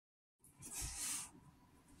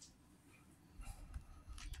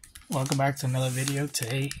Welcome back to another video.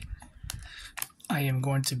 Today I am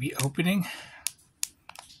going to be opening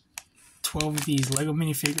 12 of these LEGO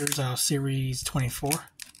minifigures of Series 24.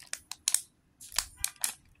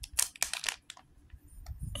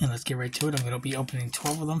 And let's get right to it. I'm going to be opening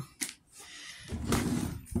 12 of them.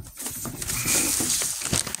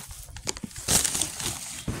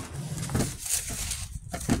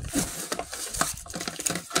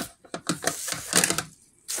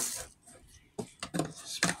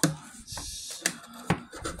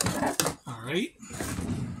 Alright.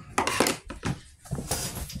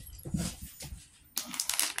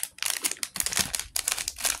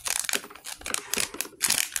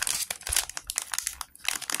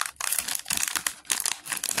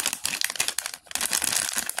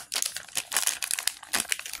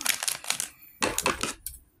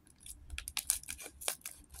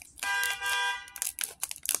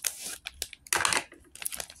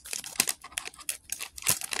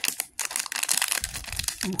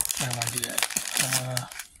 Ooh, I don't want to do that.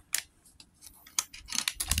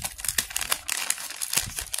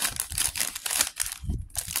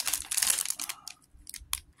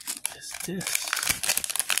 This.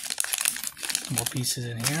 More pieces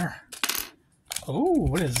in here. Oh,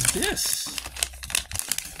 what is this?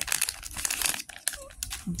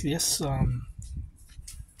 This, so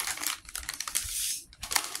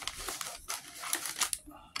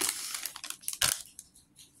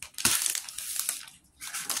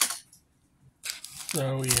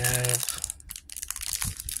we have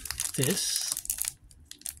this.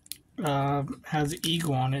 Has an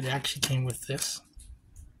eagle on it. It actually came with this.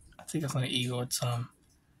 I think it's not an eagle. It's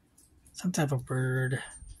some type of bird.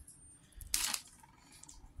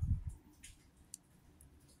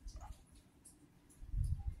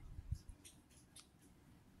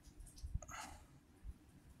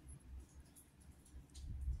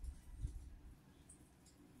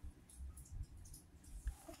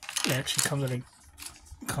 It actually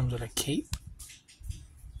comes with a cape.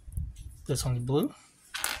 This one's blue.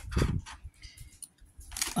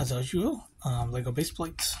 As usual, LEGO base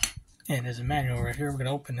plates. And there's a manual right here. We're going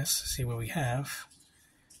to open this to see what we have.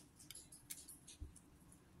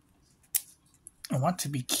 I want to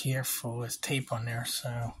be careful. There's tape on there,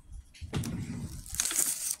 so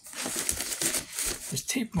there's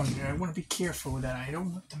tape on there. I want to be careful with that. I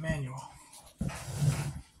don't want the manual.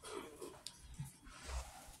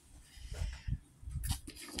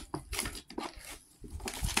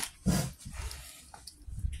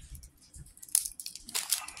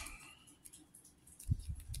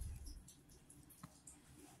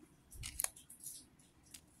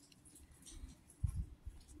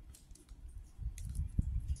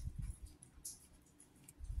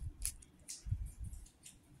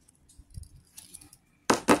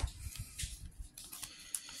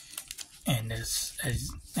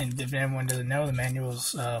 And if anyone doesn't know, the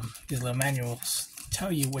manuals, these little manuals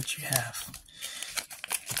tell you what you have.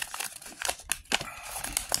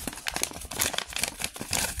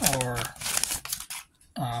 Or,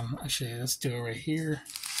 actually, let's do it right here.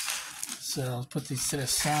 So I'll put these to the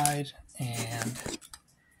side, and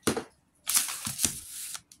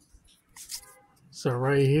so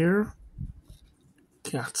right here,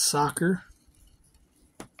 got soccer.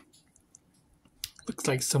 Looks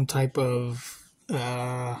like some type of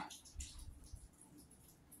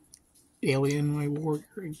alien warrior,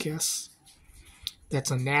 I guess.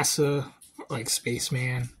 That's a NASA, like,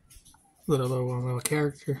 spaceman, little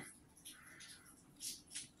character.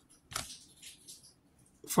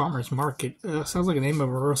 Farmer's Market. Sounds like the name of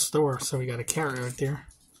a real store, so we got a carrot right there.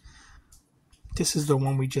 This is the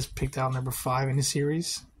one we just picked out, number 5 in the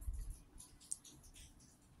series.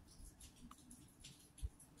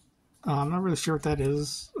 I'm not really sure what that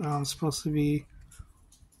is. It's supposed to be,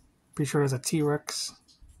 pretty sure it's a T-Rex.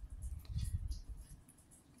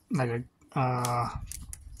 Like a, I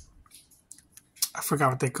forgot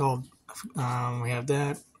what they called. We have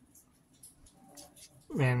that.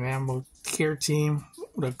 Man, Animal Care Team.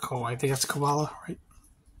 What do they call? I think that's koala, right?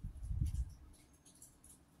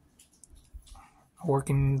 A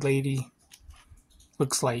working lady.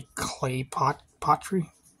 Looks like clay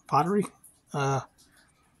pottery.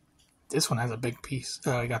 This one has a big piece.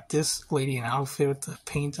 I got this lady in an outfit with the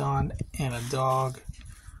paint on and a dog. I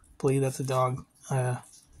believe that's a dog. With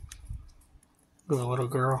a little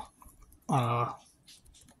girl on a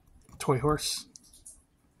toy horse.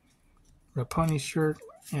 With a pony shirt.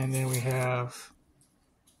 And then we have,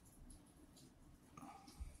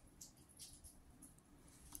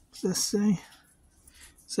 what's this say? It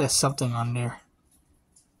says something on there.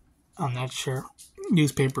 I'm not sure.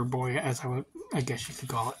 Newspaper boy, as I guess you could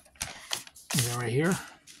call it. Is that right here?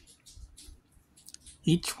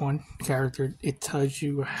 each one character, it tells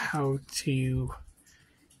you how to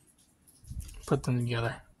put them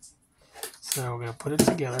together. So we're going to put it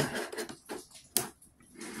together.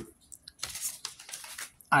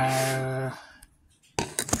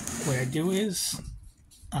 What I do is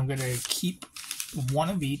I'm going to keep one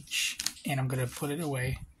of each and I'm going to put it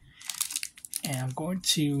away. And I'm going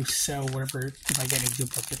to sell whatever, if I get any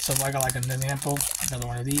duplicates. So if I got like an example, another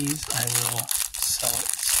one of these, I will sell it.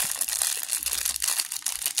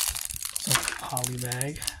 So it's a poly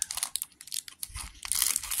bag.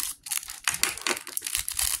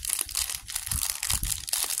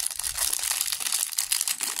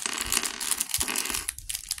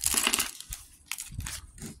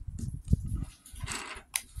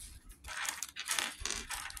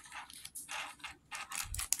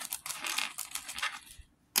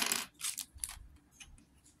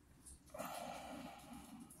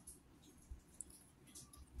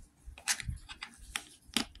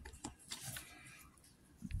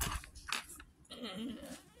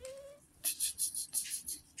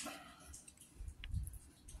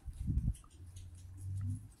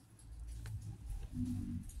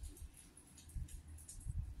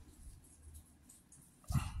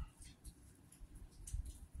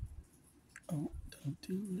 Oh, don't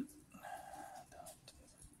do it.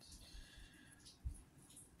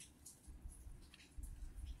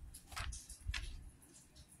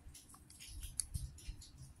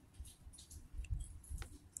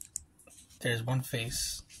 There's one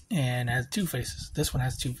face and it has two faces. This one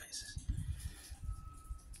has two faces.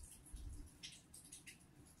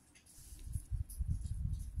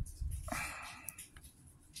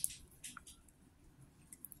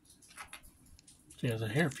 So there's a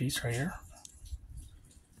hair piece right here.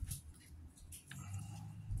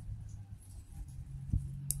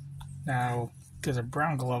 Now there's a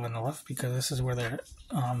brown glove on the left because this is where the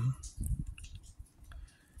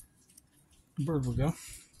bird will go.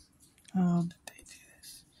 How did they do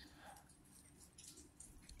this?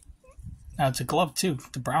 Now it's a glove too.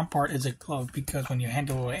 The brown part is a glove because when you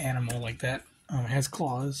handle an animal like that, it has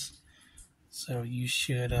claws. So you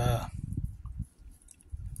should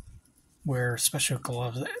wear special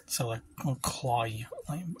gloves so like will claw you.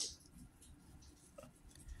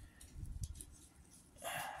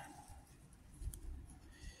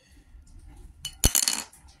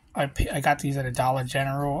 I got these at a Dollar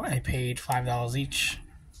General. I paid $5 each.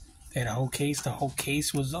 They had a whole case. The whole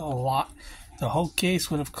case was a lot. The whole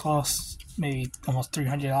case would have cost maybe almost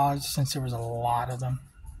 $300 since there was a lot of them.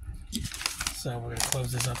 So we're gonna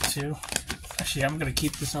close this up too. Actually, I'm gonna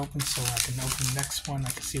keep this open so I can open the next one. I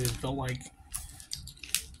can see what it's built like.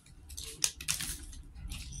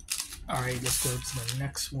 All right, let's go to the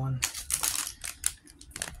next one.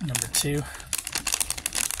 Number 2.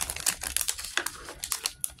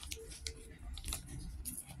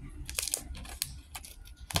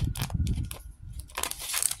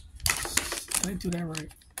 Did I do that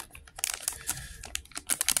right?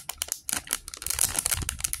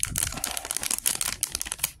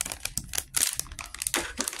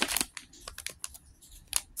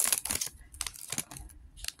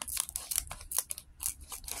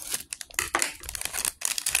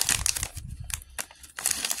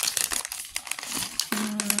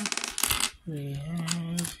 We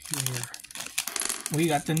have here. We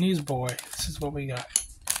got the newsboy. This is what we got.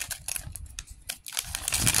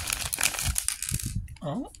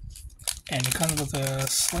 Oh, and it comes with a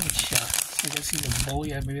slingshot. I guess he's a bully.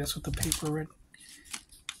 Maybe that's what the paper read.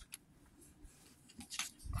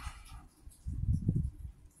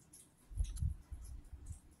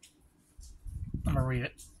 I'm gonna read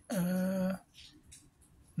it.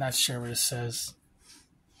 Not sure what it says.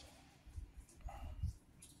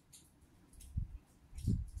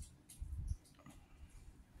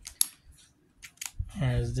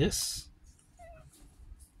 As this,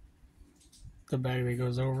 the battery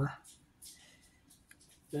goes over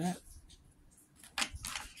that.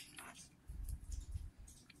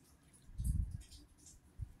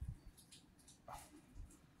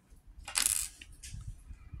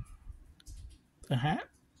 The hat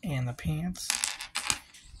and the pants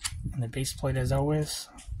and the base plate as always.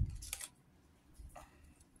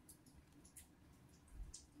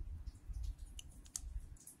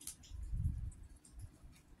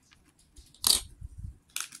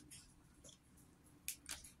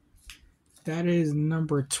 That is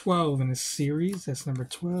number 12 in the series. That's number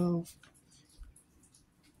 12.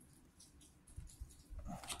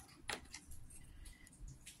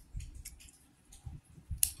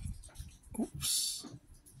 Oops.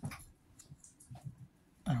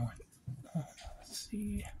 Let's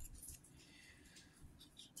see.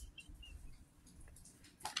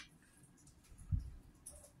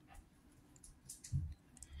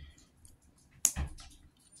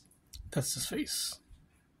 That's his face.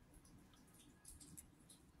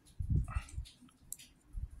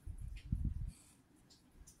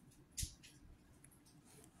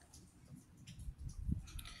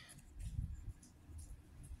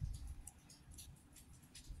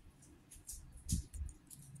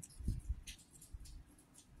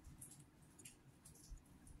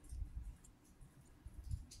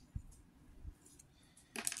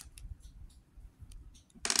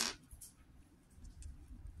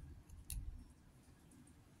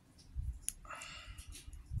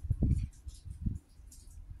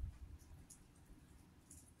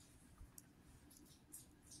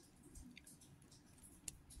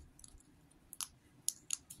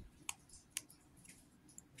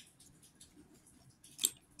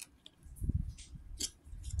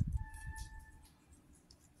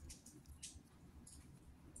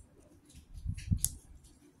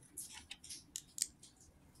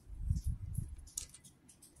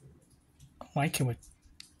 Why came with?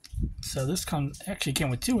 So this actually came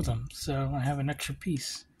with 2 of them. So I have an extra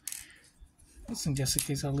piece. Just in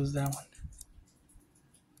case I lose that one.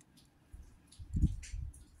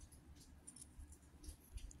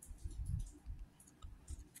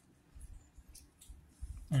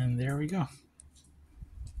 And there we go.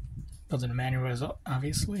 Building the manual was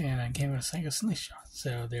obviously, and I came with a single slingshot.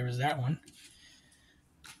 So there was that one.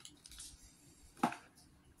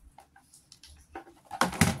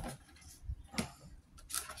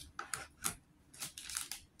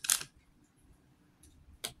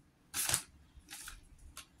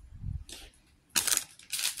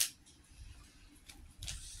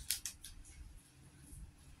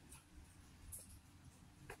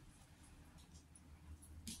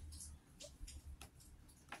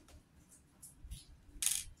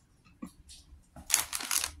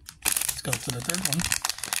 Let's go to the third one.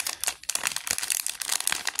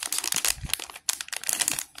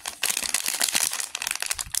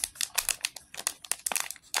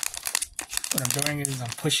 What I'm doing is I'm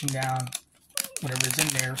pushing down whatever's in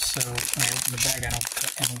there, so when I open the bag I don't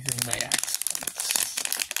cut anything by accident.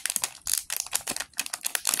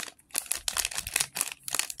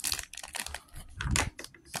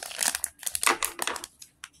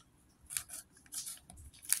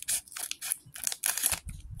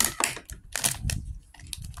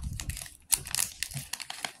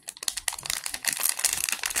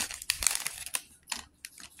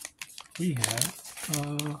 We have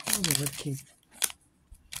what was the red cape?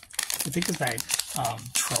 I think it's that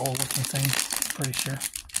troll looking thing. I'm pretty sure.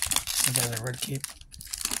 It has a red cape.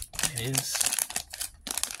 It is.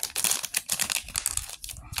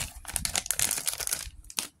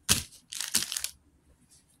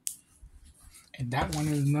 And that one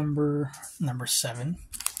is number 7.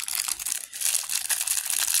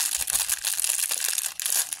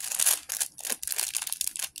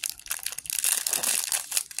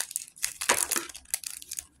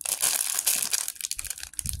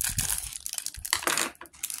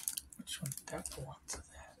 That belongs to that.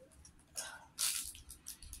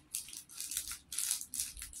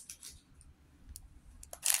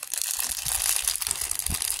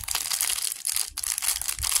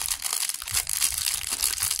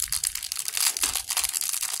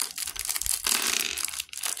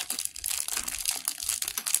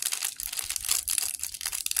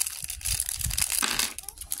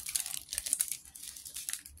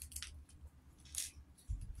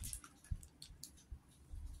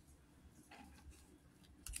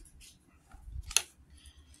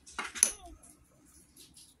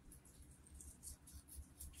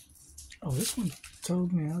 Oh, this one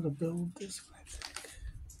told me how to build this one, I think.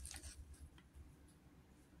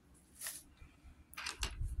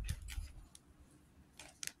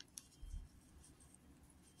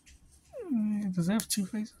 Does it have 2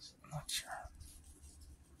 faces? I'm not sure.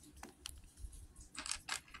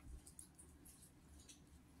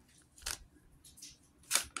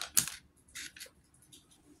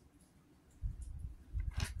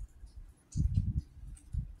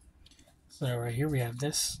 So right here we have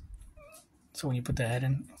this. So when you put the head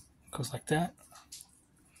in, it goes like that.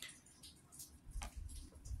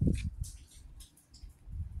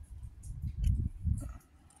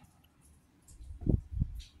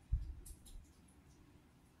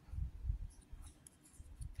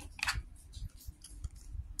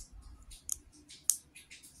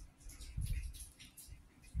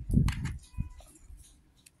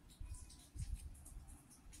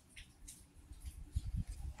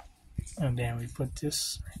 And then we put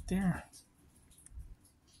this right there.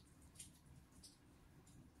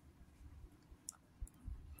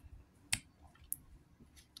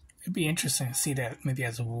 It'd be interesting to see that maybe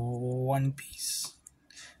as one piece,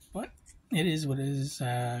 but It is what it is.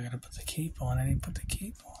 I gotta put the cape on. I didn't put the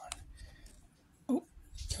cape on. Oh,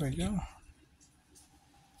 there we go.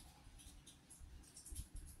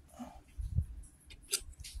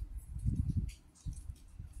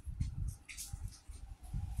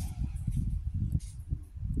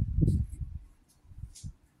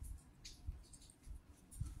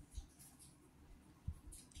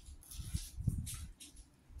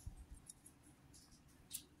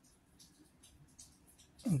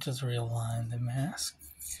 Just realign the mask.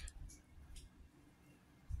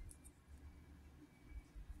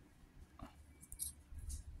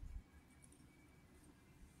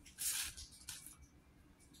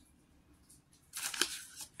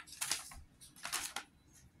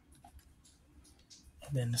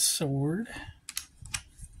 And then the sword.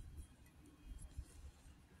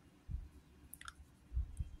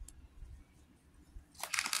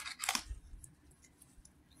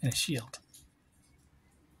 And a shield.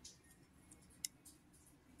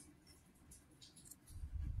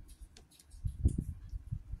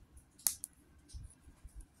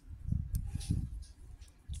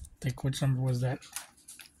 I think which number was that?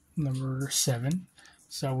 Number 7.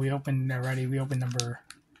 So we opened already. We opened number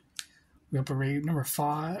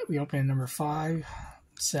 5. We opened number 5,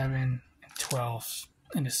 7, and 12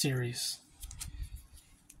 in the series.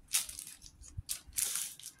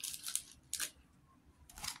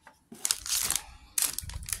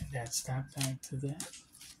 And that's that back to that.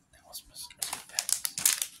 That was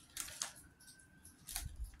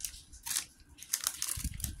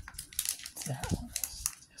that one.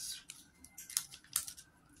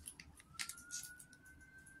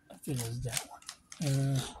 I think it was that one.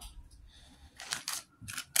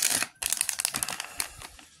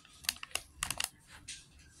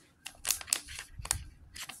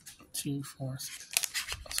 2, 4, 6.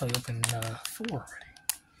 So you opened 4 already.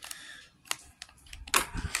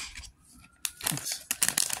 Thanks.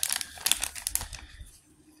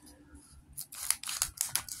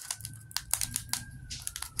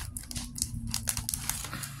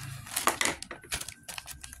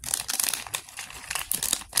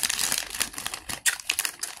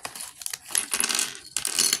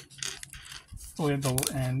 Oh,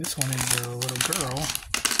 and this one is the little girl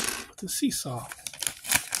with the seesaw.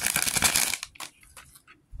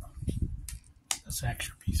 That's an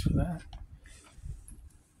extra piece for that.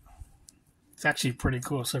 It's actually pretty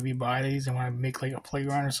cool. So if you buy these and want to make like a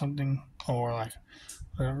playground or something, or like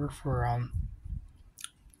whatever for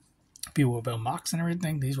people who build mocks and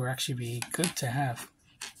everything, these will actually be good to have.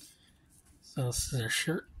 So this is their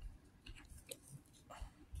shirt.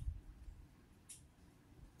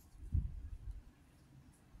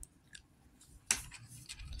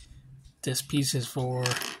 This piece is for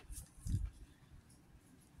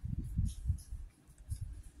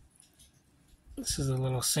this is a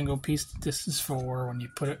little single piece. This is for when you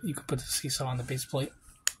put it, you can put the seesaw on the base plate.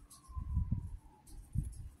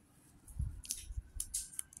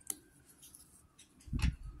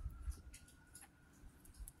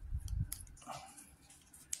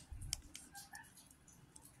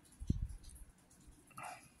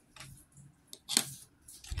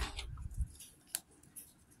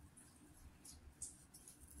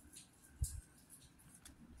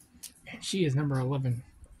 And she is number 11.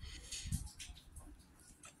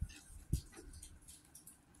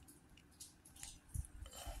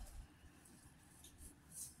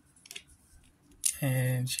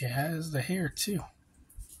 And she has the hair too.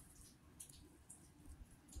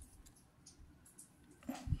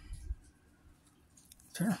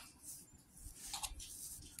 Sure.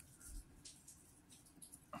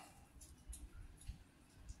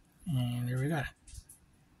 And there we got it.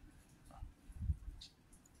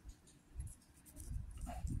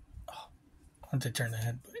 Oh, I want to turn the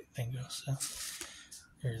head thing go. So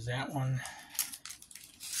there's that one.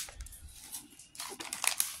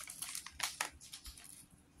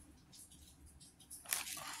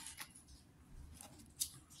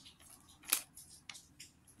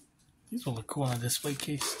 These will look cool on a display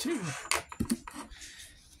case too.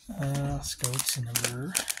 Let's go to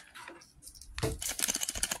number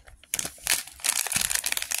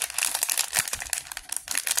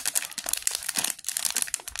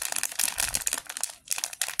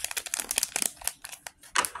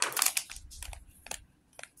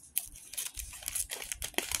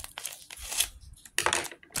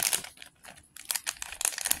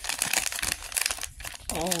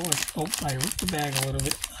 'Oh, I ripped the bag a little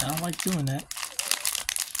bit. I don't like doing that.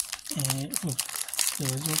 And there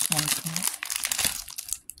was this one.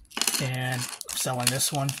 And I'm selling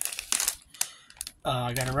this one.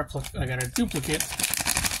 I got a duplicate.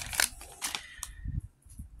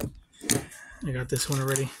 I got this one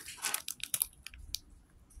already.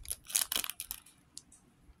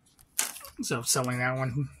 So selling that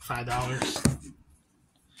one $5.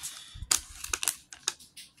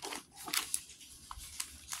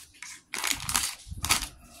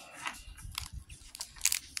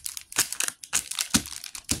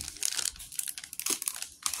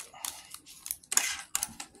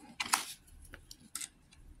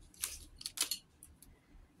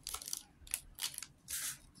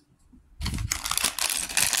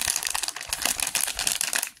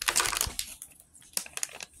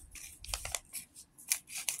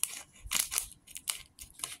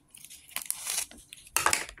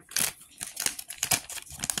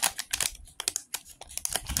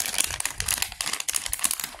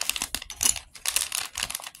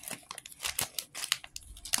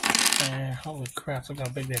 And holy crap, look how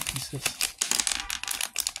big that piece is.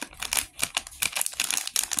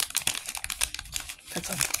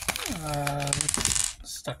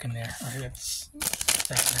 That's stuck in there. Alright, that's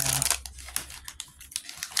that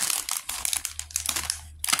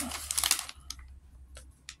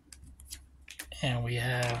now. And we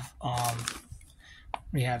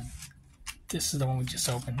have this is the one we just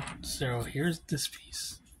opened. So here's this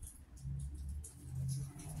piece.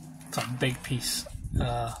 It's a big piece.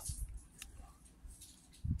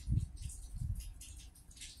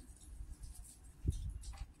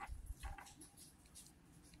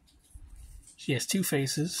 She has two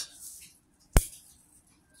faces.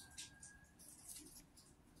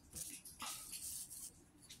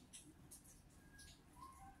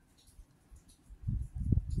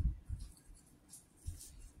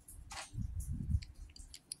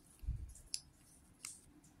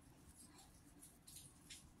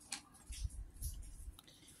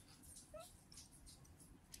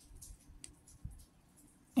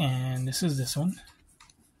 And this is this one.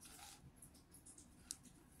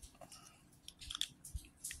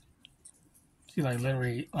 See, like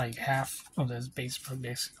literally like half of this base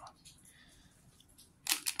basically.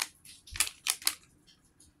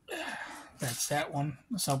 That's that one.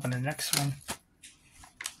 Let's open the next one.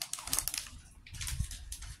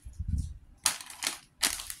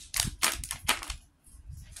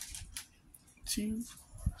 Two, 4,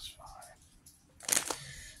 5.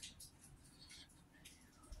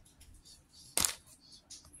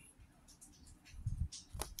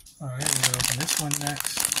 Alright, we'll open this one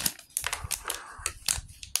next.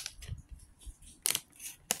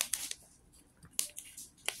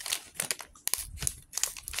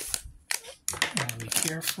 Be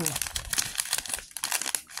careful.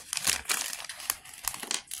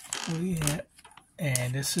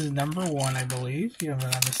 And this is number 1, I believe, if I'm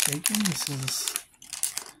not mistaken. This is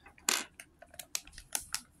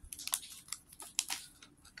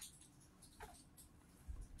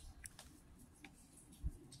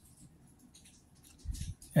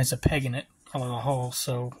there's a peg in it, a little hole,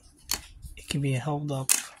 so it can be held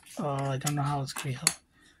up. I don't know how it's gonna be held.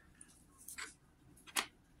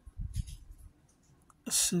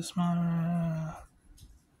 This is my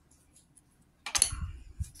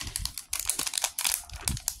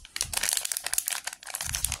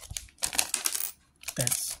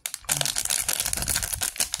that's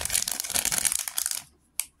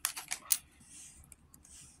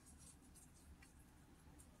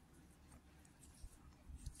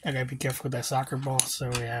I gotta be careful with that soccer ball. So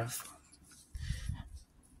we have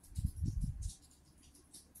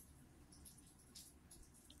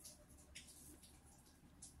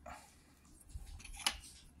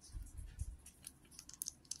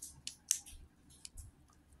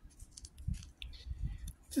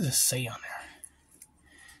what does it say on there?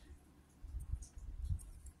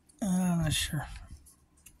 I'm not sure.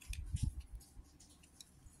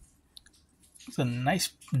 It's a nice.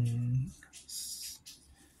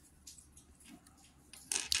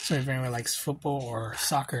 So if anyone likes football or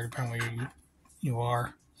soccer, depending where you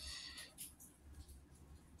are,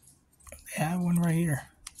 they have one right here.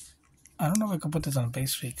 I don't know if I can put this on a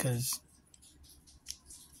base plate because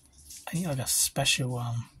I need like a special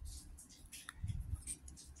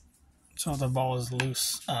so the ball is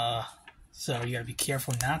loose. So you gotta be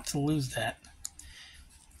careful not to lose that.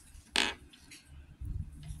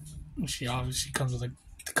 She obviously comes with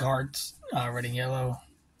the cards, red and yellow.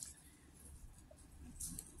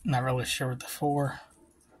 Not really sure what the for.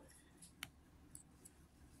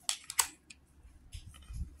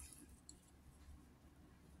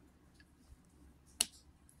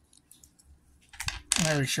 I'm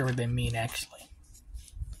not really sure what they mean actually.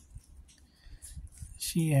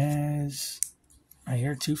 She has right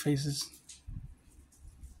here 2 faces.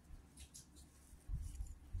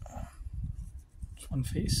 Just one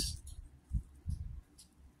face.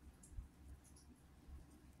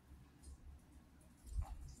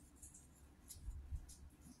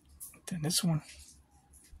 Then And this one.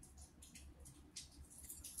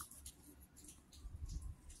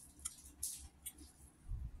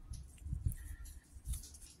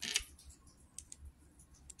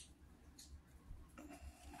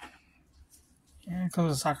 And it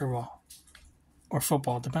comes a soccer ball. Or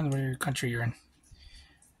football, depends where your country you're in.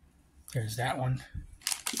 There's that one.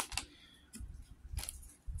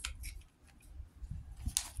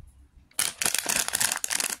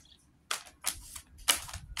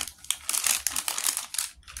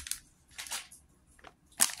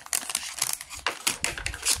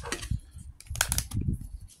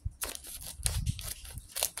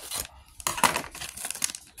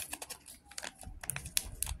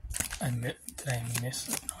 Did I miss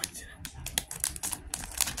it? No, I didn't.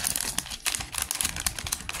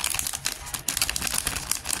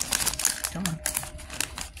 Come on.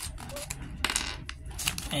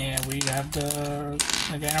 And we have the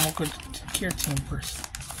animal care team first.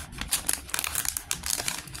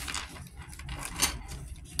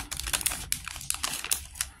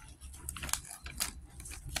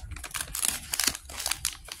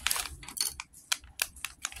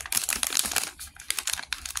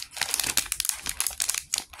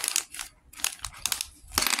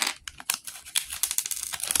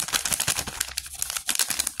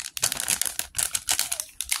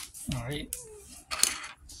 Alright,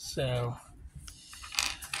 so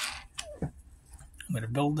I'm going to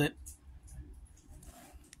build it.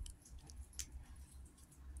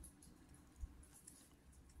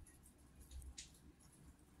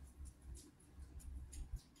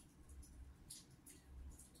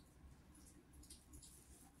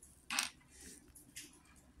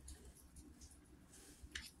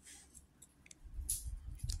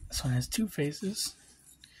 This one has two faces.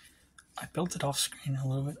 I built it off screen a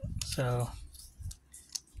little bit, so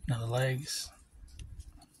now the legs.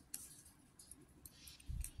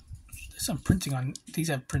 There's some printing on these.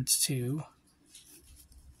 Have prints too.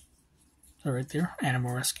 So right there,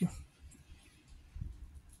 animal rescue.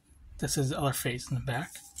 This is the other face in the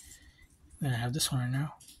back. Then I have this one right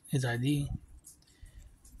now. His ID.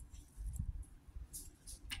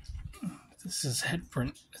 This is head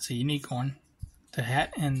print. It's a unique one. The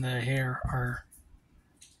hat and the hair are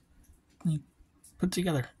put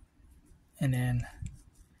together, and then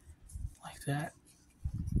like that.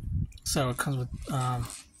 So it comes with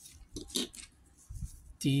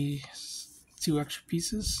these two extra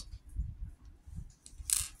pieces.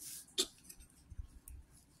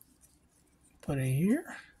 Put it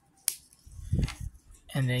here,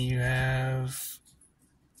 and then you have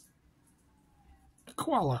a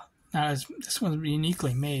koala. Now this one's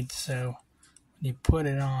uniquely made, so when you put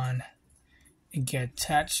it on, it gets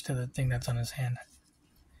attached to the thing that's on his hand.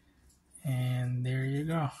 And there you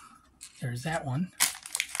go. There's that one.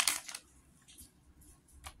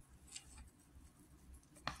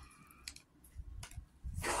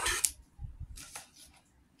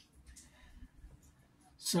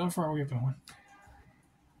 So far we've been one.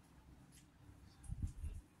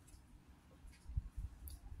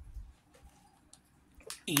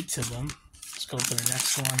 Eight of them. Let's go to the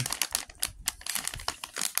next one.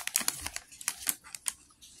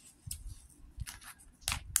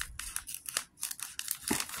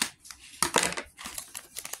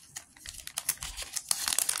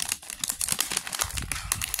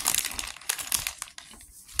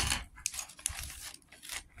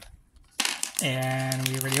 And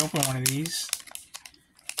we already opened one of these.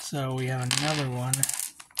 So we have another one.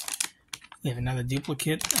 We have another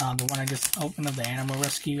duplicate. The one I just opened of the animal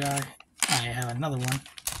rescue guy. I have another one.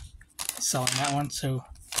 Selling that one. So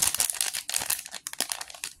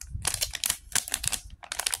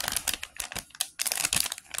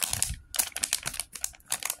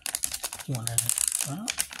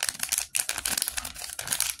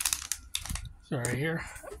so right here,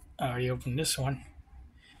 I already opened this one.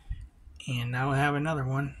 And now I have another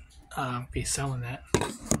one. Be selling that.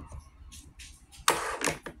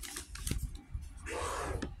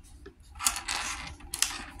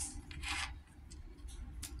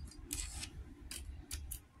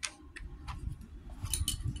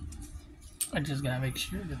 I just gotta make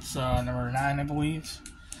sure it's number 9, I believe.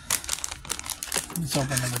 Let's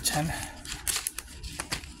open number 10.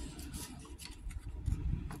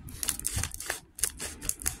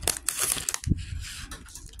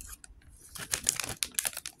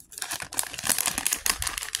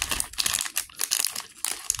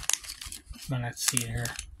 Let's see here.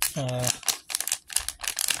 I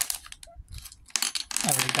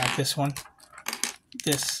already got this one.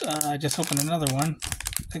 This, I just opened another one.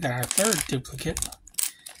 I got our third duplicate.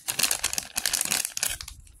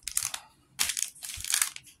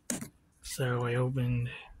 So I opened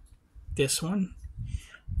this one,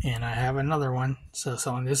 and I have another one. So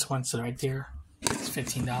on this one, so right there, it's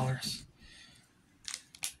 $15.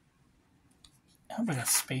 I hope I got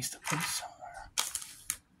space to put it somewhere.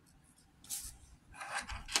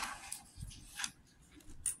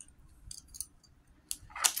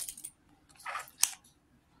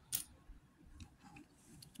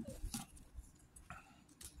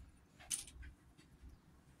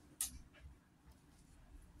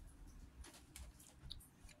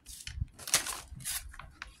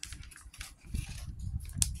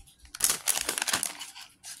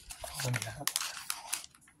 Let me have